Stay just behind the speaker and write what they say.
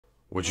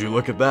Would you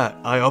look at that?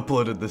 I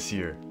uploaded this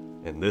year,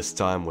 and this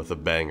time with a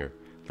banger.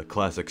 The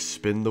classic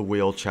spin the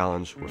wheel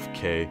challenge with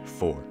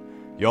K4.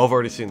 Y'all have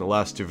already seen the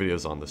last two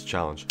videos on this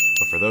challenge,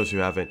 but for those who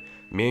haven't,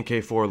 me and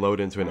K4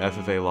 load into an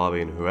FFA lobby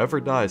and whoever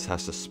dies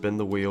has to spin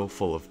the wheel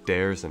full of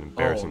dares and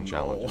embarrassing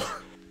challenges.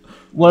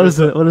 What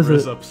is it? What is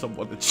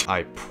it?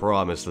 I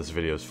promise this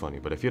video is funny,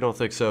 but if you don't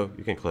think so,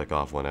 you can click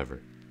off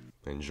whenever.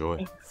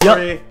 Enjoy. Yep.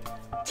 3,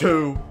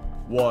 2,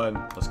 1,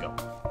 let's go.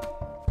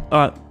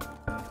 Alright.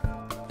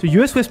 The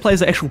US West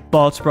players are actual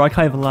bots, bro. I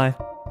can't even lie.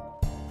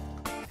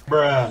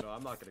 Bruh. No,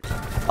 I'm not gonna...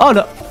 Oh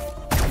no.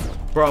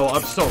 Bro,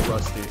 I'm so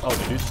rusty. Oh,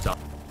 did you stop?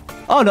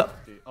 Oh no.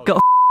 Got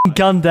a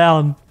gun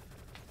down.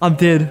 I'm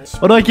dead.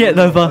 What do I get,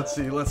 Nova?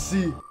 Let's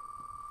see.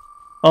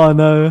 Oh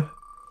no.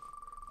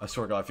 I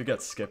swear to God, if you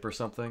get skip or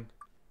something.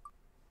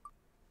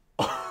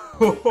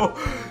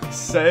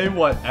 Say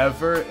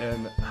whatever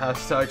and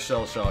hashtag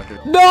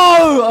shellshockers.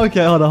 No!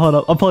 Okay, hold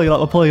on. I'm pulling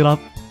it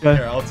up. Go.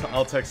 Here,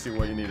 I'll text you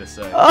what you need to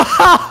say.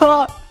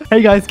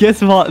 Hey guys,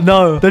 guess what?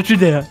 No, don't you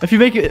dare. If you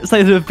make it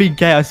say it's being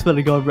gay, I swear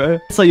to God, bro.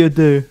 That's what you'd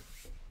do.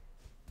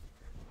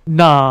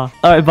 Nah.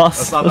 Alright,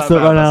 boss. Let's do it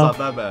right now. That's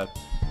not that bad.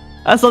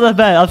 That's not that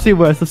bad. I've seen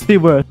worse.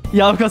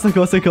 Yeah, of course. He's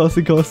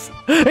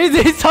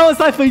tower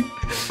sniping.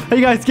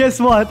 Hey guys,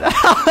 guess what?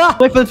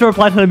 Wait for them to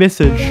reply to the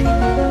message.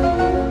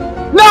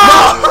 No!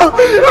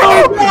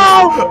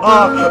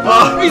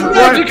 He's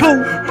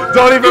magical!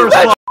 Don't even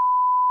respond.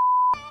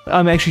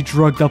 I'm actually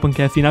drugged up on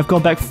caffeine. I've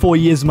gone back 4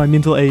 years of my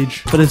mental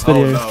age for this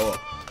video. Oh no,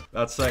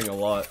 that's saying a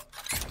lot.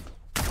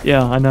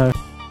 Yeah, I know.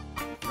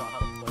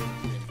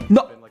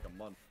 No!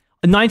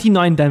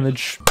 99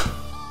 damage.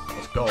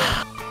 Let's go.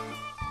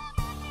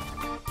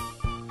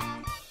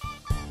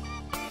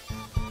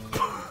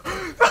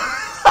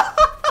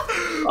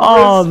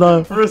 Oh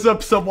no. Riz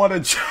up someone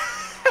in chat.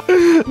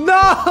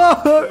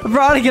 No!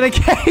 Bro, I'm gonna get a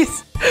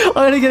case. I'm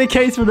gonna get a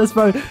case for this,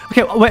 bro.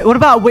 Okay, wait, what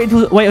about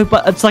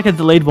but it's like a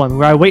delayed one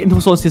where I wait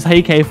until someone says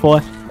hey K4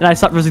 and I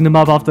start rizzing them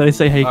up after they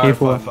say hey K4.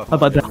 Fine. How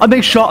about that? I'm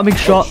being shot. Oh,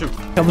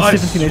 I'm on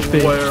 17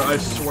 HP. I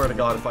swear to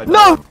God if I die.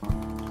 No!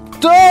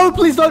 No,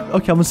 please don't.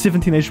 Okay, I'm on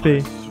 17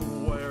 HP. I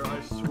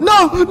swear.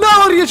 No! I'm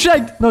gonna get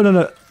shanked! No.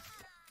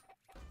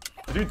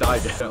 Did you die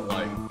again?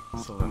 Like,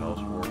 something else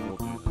horrible,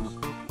 Jesus.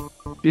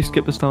 You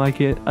skip this time,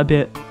 I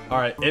bet.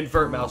 Alright,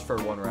 invert mouse for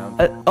 1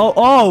 round.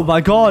 Oh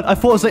my God! I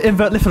thought it was like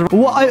invert lift.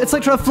 What? It's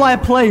like trying to fly a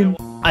plane.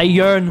 I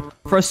yearn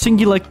for a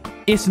singular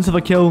essence of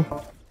a kill.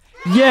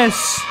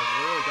 Yes.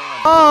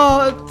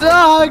 Oh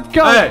God.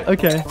 Hey.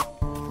 Okay.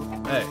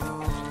 Hey.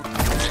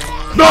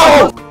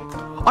 No!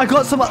 I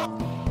got some.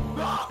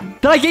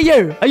 Did I get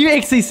you? Are you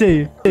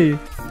XCC?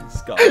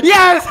 Scott.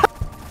 Yes.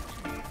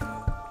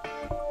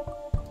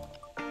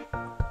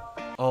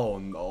 Oh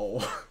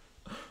no.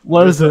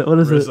 What is it?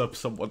 Riz up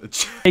someone in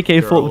chat.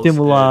 AK-4 with him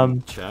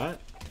will chat?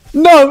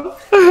 No!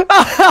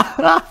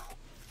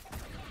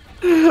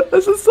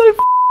 This is so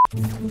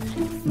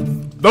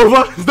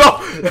Nova! No!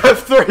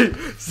 F3!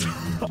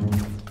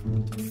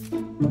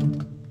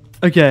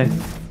 Okay.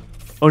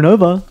 Oh,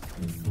 Nova.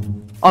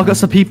 I've got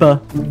some peeper.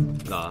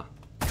 Nah.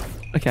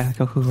 Okay,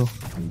 cool.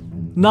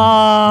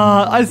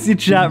 Nah, I see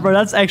chat, bro.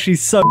 That's actually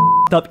so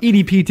up.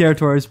 EDP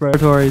territories, bro.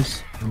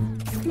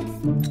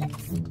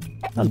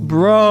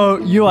 Bro,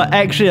 you are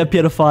actually a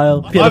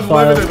pedophile. I'm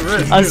living in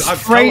risk, dude. A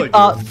straight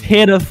up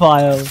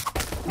pedophile.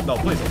 No,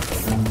 please don't.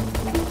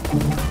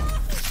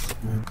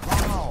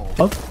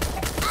 Oh.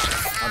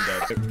 I'm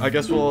dead. I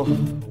guess we'll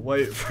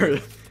wait for...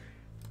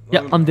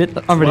 Yeah, I'm dead.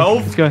 I'm ready.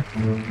 12? Let's go.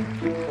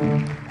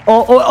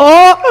 Oh!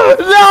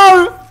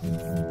 No!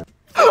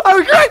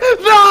 Okay!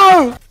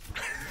 No!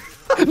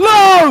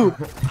 No!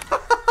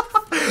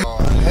 Oh,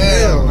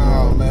 hell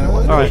no, man.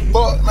 What Alright. the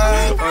fuck,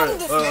 man?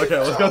 Alright, okay,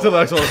 let's go to the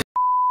next one.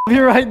 I'm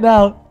here right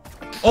now.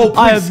 Oh, please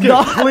I am skip,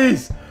 not...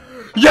 please!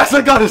 Yes,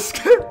 I got a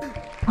skip!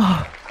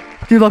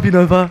 Do you love you,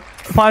 Nova?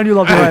 Find you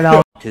love you right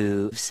now.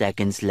 2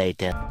 seconds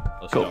later.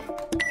 Let's go.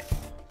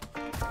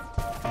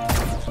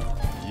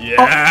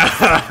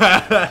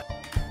 Yeah!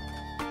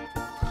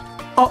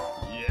 Oh.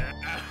 Yeah!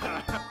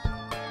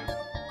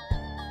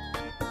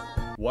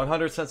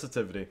 100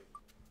 sensitivity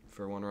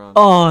for 1 round.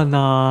 Oh,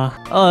 nah.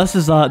 Oh, this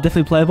is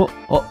definitely playable.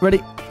 Oh,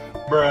 ready?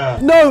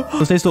 Bruh. No!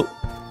 Stay still.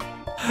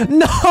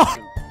 No!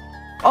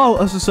 Oh,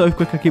 this is so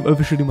quick. I keep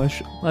overshooting my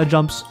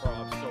jumps. Bro,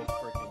 I'm so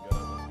freaking good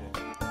at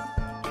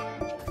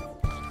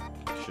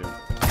this game. Shoot.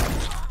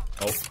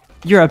 Oh.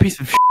 You're a piece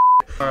of shit.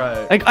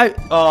 Alright. Like,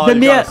 Oh, the you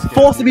mere gotta skip,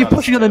 force of you me gotta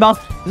pushing on the skip. mouse.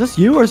 Is this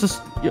you or is this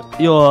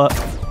your... I'm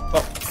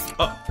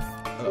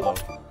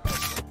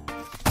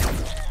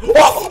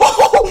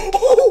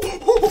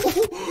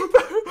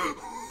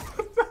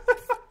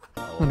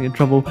gonna get in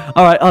trouble.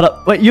 Alright, hold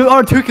up. Wait, you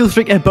are a 2 kill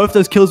streak and both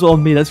those kills were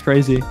on me. That's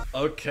crazy.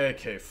 Okay,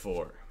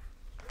 K4.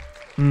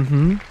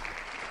 Mm-hmm.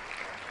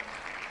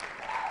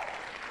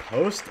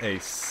 Post a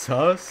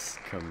sus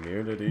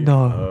community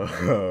No.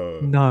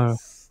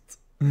 post.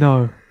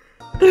 No.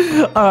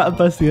 Alright, I'm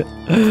posting it.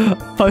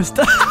 Post.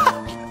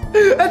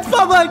 It's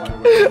public!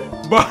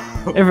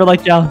 Everyone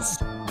like yes.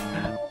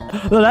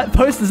 No, that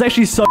post is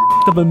actually so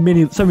up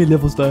on so many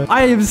levels though.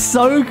 I am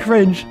so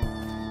cringe.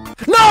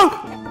 No!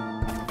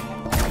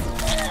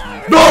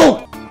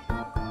 No!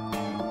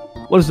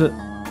 What is it?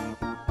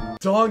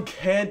 Dunk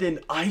hand in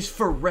ice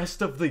for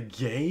rest of the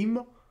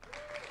game?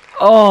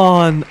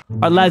 On.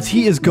 Alright, lads,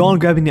 he is gone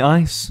grabbing the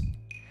ice.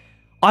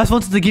 I just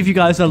wanted to give you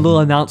guys a little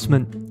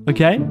announcement,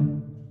 okay?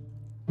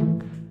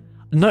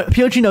 No,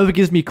 PLG Nova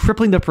gives me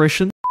crippling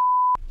depression.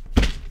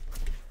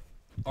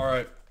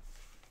 Alright.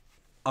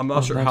 I'm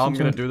not sure how I'm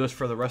gonna do this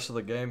for the rest of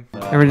the game.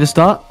 Are you ready to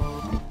start?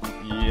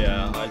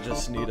 Yeah, I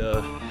just need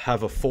to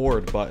have a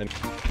forward button.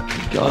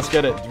 Let's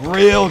get it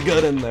real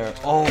good in there.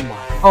 Oh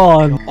my.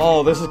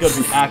 Oh, this is gonna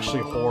be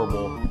actually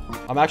horrible.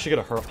 I'm actually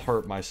gonna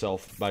hurt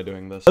myself by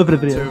doing this. Open the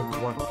video. 2,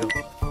 1, go.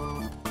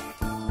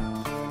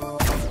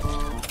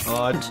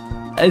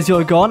 As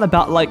you're gone,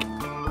 about like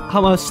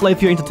how I'm a slave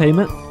for your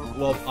entertainment.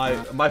 Well,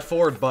 my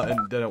forward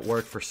button didn't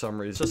work for some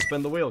reason. Just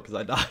spin the wheel because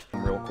I died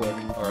real quick.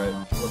 Alright,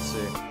 let's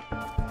see.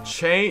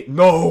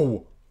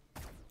 No!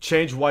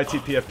 Change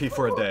YTPFP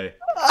for a day.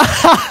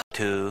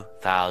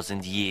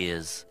 2,000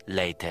 years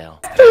later.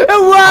 It worked!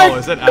 Oh,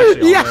 is it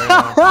actually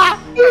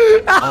on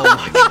there now?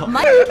 Oh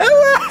my god. It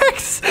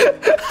works!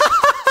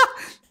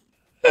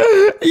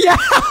 Yeah!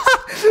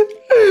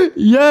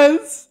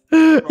 Yes!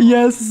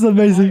 Yes, this is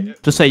amazing.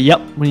 Just say yep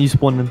when you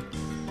spawn in.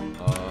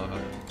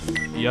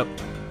 Yep.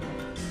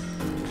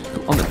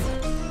 On it.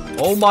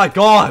 Oh my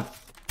god!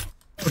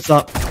 What's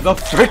up? The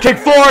freaking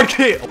forward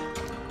key!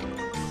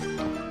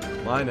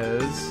 Mine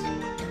is...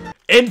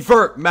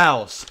 invert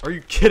mouse! Are you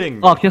kidding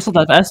me? Oh, okay, it's not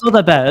that bad. It's not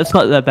that bad. It's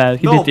not that bad.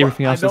 He did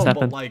everything else that's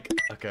happened. Like...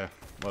 okay,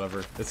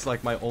 whatever. It's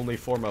like my only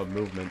form of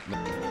movement.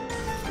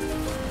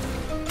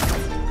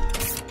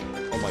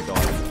 Oh my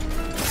god.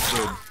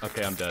 Dude,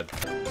 okay, I'm dead.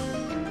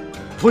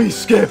 Please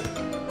skip!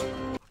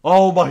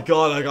 Oh my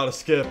god, I gotta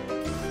skip.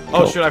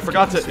 Oh shoot, I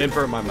forgot to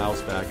invert my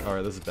mouse back.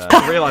 Alright, this is bad.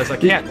 I realized I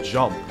can't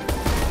jump.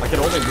 I can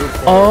only move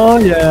forward. Oh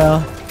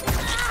yeah.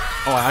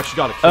 Oh, I actually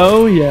got a kill.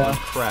 Oh yeah. I'm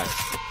cracked.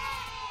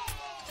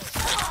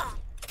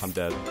 I'm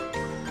dead.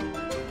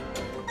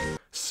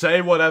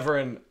 Say whatever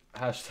in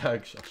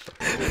hashtag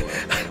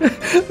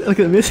shellshockers. Look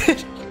at the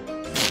message.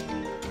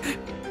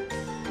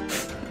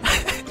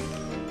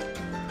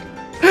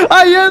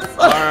 Ah yes!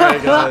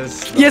 Alright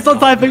guys. Yes, I'm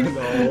typing.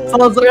 No.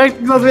 Someone's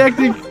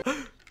reacting.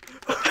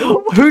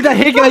 Who the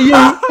heck are you?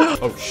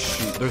 Oh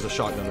shoot, there's a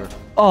shotgunner.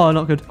 Oh,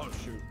 not good. Oh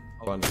shoot.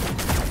 Run.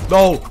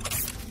 No!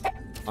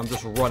 I'm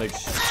just running.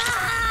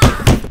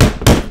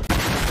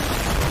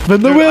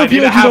 But the Dude, wheel I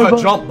need to have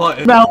a jump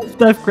button. No,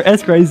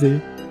 that's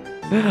crazy.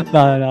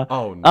 No.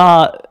 Oh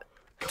no.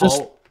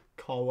 Just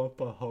call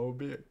up a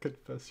homie and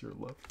confess your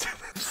love.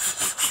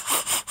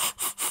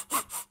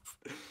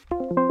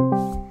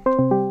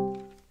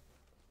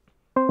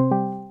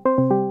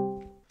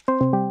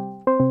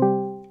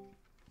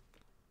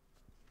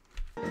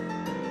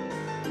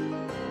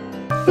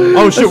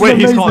 Oh shit, wait,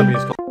 he's calling me.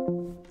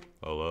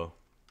 Hello?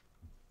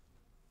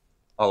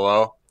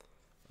 Hello?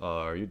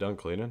 Are you done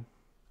cleaning?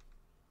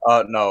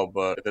 No,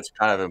 but if it's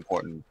kind of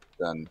important,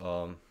 then...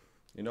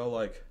 You know,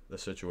 like, the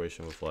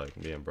situation with, like,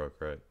 me and Brooke,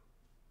 right?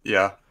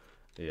 Yeah.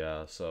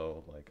 Yeah,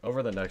 so, like,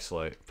 over the next,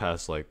 like,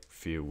 past, like,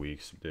 few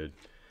weeks, dude,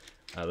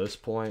 at this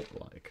point,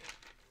 like,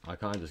 I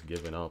kind of just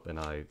given up, and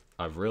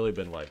I've really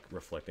been, like,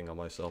 reflecting on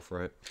myself,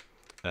 right?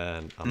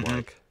 And I'm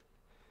like,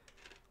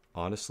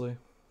 honestly,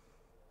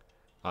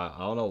 I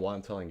don't know why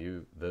I'm telling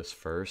you this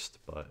first,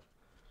 but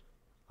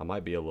I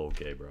might be a little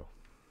gay, bro.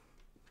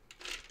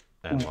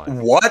 And like,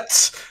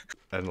 what?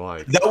 And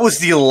like, that was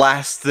the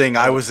last thing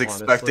I was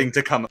honestly, expecting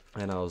to come.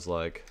 And I was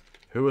like,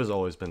 who has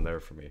always been there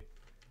for me?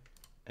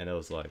 And it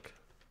was like,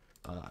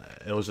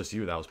 it was just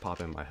you that was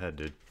popping in my head,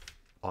 dude.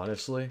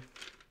 Honestly,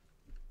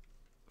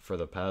 for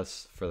the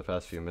past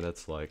few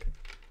minutes, like,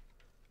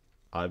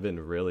 I've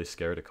been really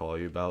scared to call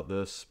you about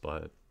this,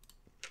 but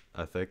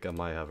I think I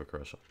might have a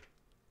crush on you.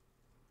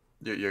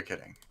 You're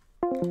kidding.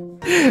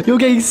 You're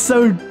getting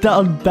so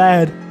down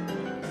bad.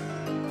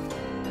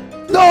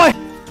 No,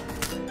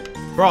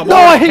 Bro, no,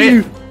 I hit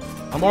you.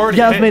 I'm already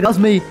Yeah, hit. that was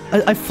me.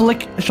 I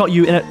flick shot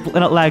you and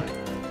it lagged.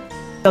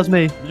 That was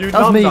me. You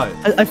that was me.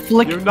 numbnut. I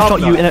flick You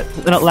shot you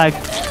numbnut. and it lagged.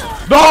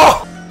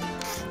 No!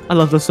 I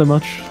love this so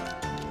much.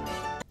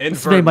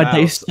 Invert my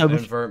day mouse. so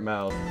much. Invert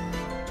mouse.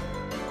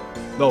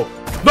 No.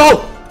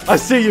 No! I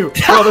see you!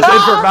 Bro, this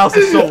invert mouse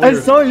is so weird. I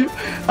saw you.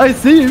 I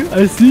see you.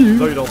 I see you.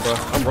 No, you don't, bro.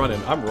 I'm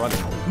running. I'm running.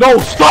 No,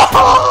 stop!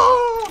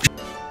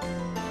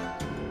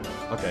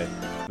 Okay,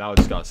 now I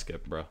just got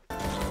skipped, bro.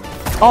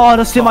 Oh,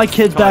 let's get my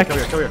kids back. Come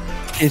here, come here.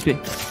 KSP.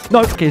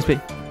 No, KSP.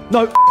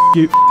 No,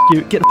 you.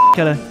 Get the f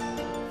out of here.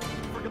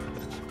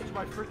 It's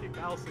my freaking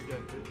mouse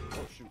again, dude.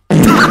 Oh, shoot.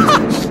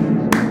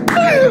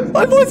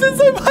 My voice is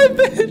so high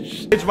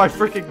pitched. It's my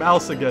freaking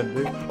mouse again,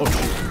 dude. Oh,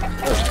 shoot.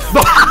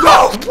 Oh.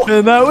 No! No!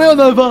 And that will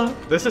never.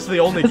 This is the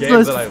only It's game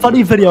the that I most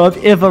funny video I've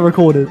ever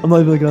recorded. I'm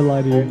not even gonna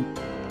lie to you.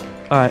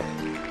 Alright.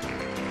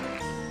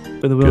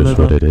 But the will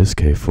never. it is,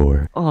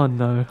 K4. Oh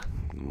no.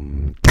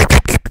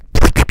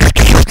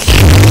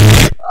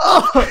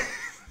 I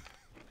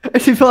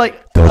actually feel like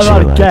I'm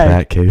out of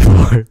gag.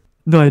 K4?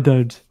 No, I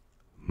don't.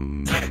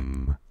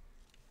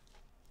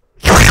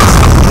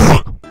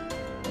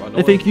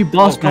 They think you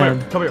boss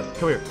man. Come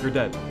here. You're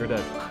dead.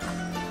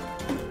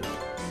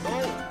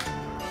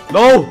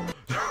 No!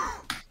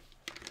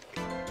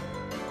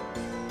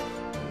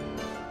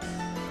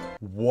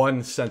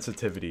 One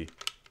sensitivity.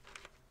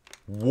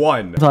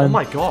 One. Oh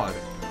my god.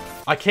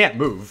 I can't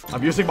move.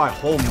 I'm using my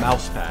whole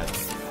mouse pad.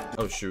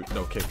 Oh shoot,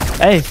 no kick.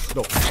 Hey.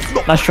 No.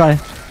 Let's try.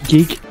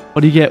 Geek.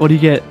 What do you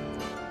get?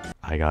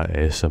 I got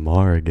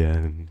ASMR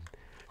again.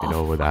 You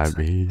know what that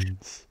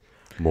means?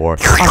 More.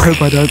 I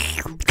hope I don't.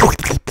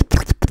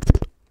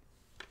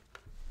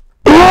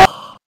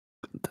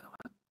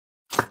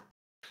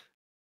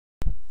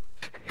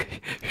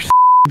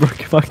 Broke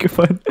your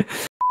microphone.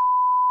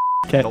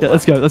 Okay,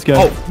 let's go.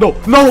 Oh,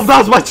 no, that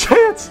was my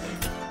chance!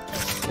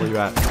 Where you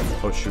at?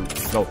 Oh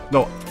shoot.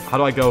 No. How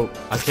do I go?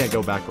 I can't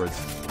go backwards.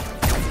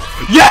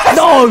 Yes!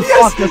 No!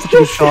 Yes! Fuck, that's such a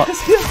good shot.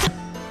 Yes.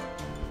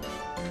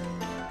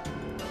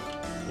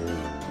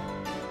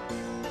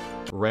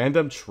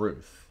 Random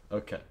truth.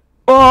 Okay.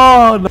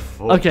 Oh,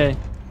 no. Okay.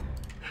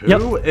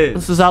 Who is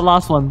This is our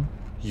last one.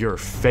 your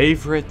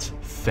favorite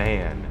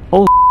fan?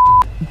 Oh,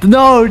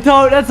 no,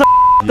 don't. That's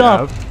Yep.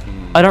 up.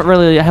 I don't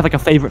really have like a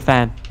favorite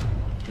fan.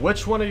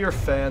 Which one of your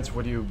fans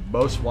would you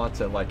most want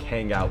to like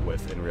hang out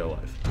with in real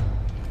life?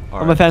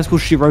 My fan's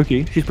called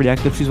Shiroki. She's pretty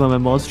active. She's one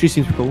of my mods. She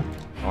seems cool.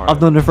 All right.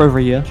 I've known her for over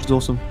a year. She's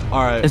awesome.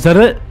 All right. Is that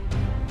it?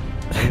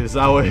 Is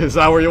that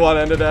where you want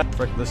to end it at?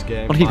 Frick this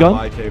game. What, he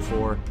gone?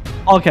 IK4.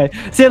 Okay.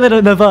 See you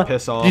later, Nova.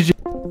 Piss off.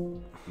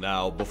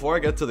 Now, before I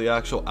get to the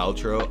actual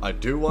outro, I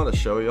do want to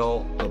show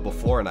y'all a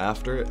before and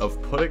after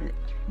of putting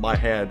my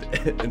hand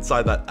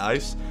inside that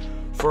ice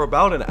for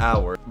about an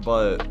hour.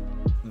 But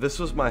this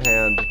was my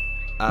hand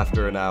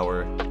after an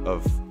hour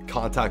of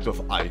contact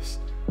with ice.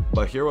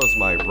 But here was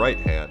my right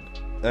hand.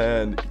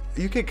 And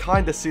you can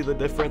kind of see the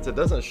difference. It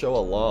doesn't show a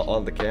lot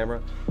on the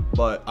camera,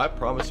 but I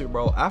promise you,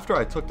 bro, after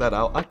I took that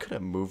out, I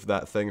couldn't move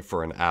that thing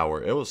for an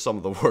hour. It was some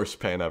of the worst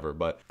pain ever.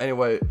 But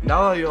anyway,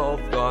 now that y'all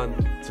have gone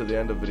to the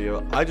end of the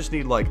video, I just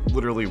need like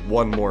literally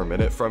 1 more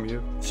minute from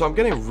you. So I'm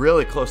getting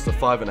really close to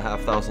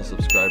 5,500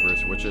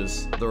 subscribers, which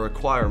is the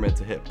requirement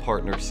to hit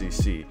partner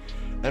CC.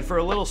 And for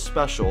a little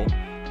special,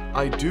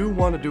 I do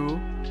want to do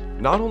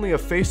not only a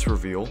face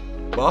reveal,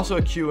 but also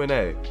a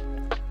Q&A.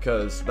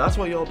 Because that's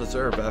what y'all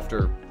deserve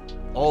after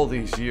all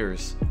these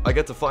years. I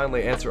get to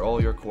finally answer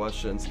all your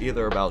questions,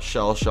 either about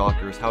shell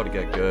shockers, how to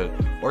get good,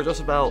 or just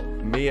about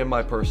me and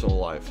my personal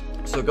life.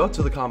 So go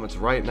to the comments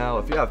right now.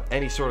 If you have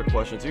any sort of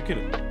questions, you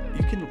can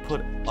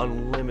put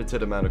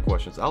unlimited amount of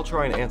questions. I'll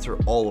try and answer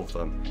all of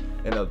them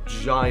in a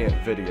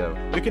giant video.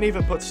 You can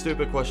even put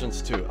stupid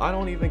questions too. I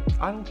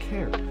don't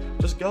care.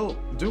 Just go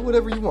do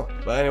whatever you want.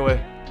 But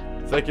anyway,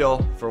 thank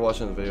y'all for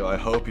watching the video. I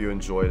hope you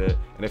enjoyed it.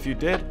 And if you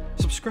did,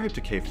 subscribe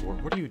to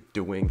K4. What are you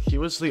doing? He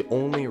was the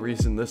only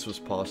reason this was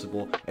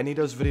possible, and he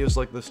does videos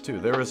like this too.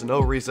 There is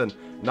no reason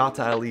not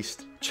to at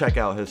least check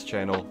out his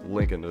channel.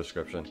 Link in the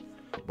description.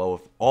 But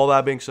with all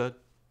that being said,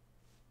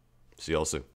 see y'all soon.